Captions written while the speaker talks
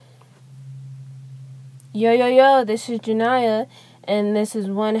Yo, yo, yo, this is Janaya, and this is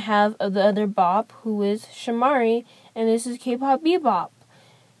one half of the other bop, who is Shamari, and this is K-Pop Bebop.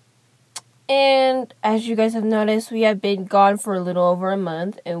 And as you guys have noticed, we have been gone for a little over a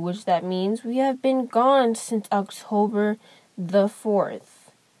month, and which that means we have been gone since October the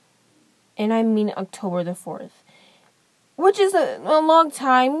 4th. And I mean October the 4th. Which is a long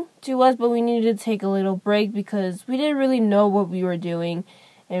time to us, but we needed to take a little break because we didn't really know what we were doing.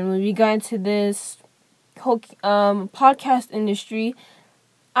 And when we got into this whole podcast industry,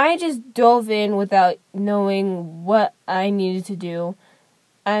 I just dove in without knowing what I needed to do,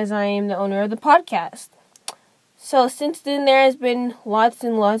 as I am the owner of the podcast. So since then, there has been lots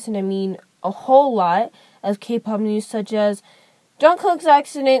and lots, and I mean a whole lot, of K-pop news, such as Jungkook's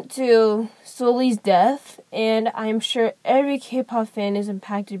accident to Sully's death, and I'm sure every K-pop fan is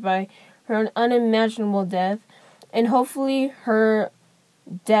impacted by her unimaginable death, and hopefully her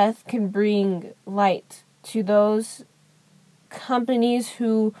death can bring light to those companies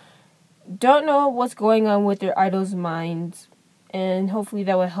who don't know what's going on with their idols' minds, and hopefully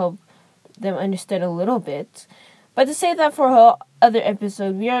that will help them understand a little bit. But to save that for our other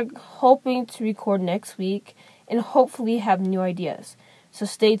episode, we are hoping to record next week and hopefully have new ideas. So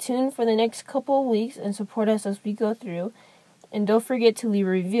stay tuned for the next couple of weeks and support us as we go through. And don't forget to leave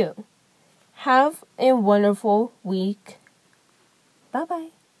a review. Have a wonderful week.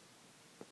 Bye-bye.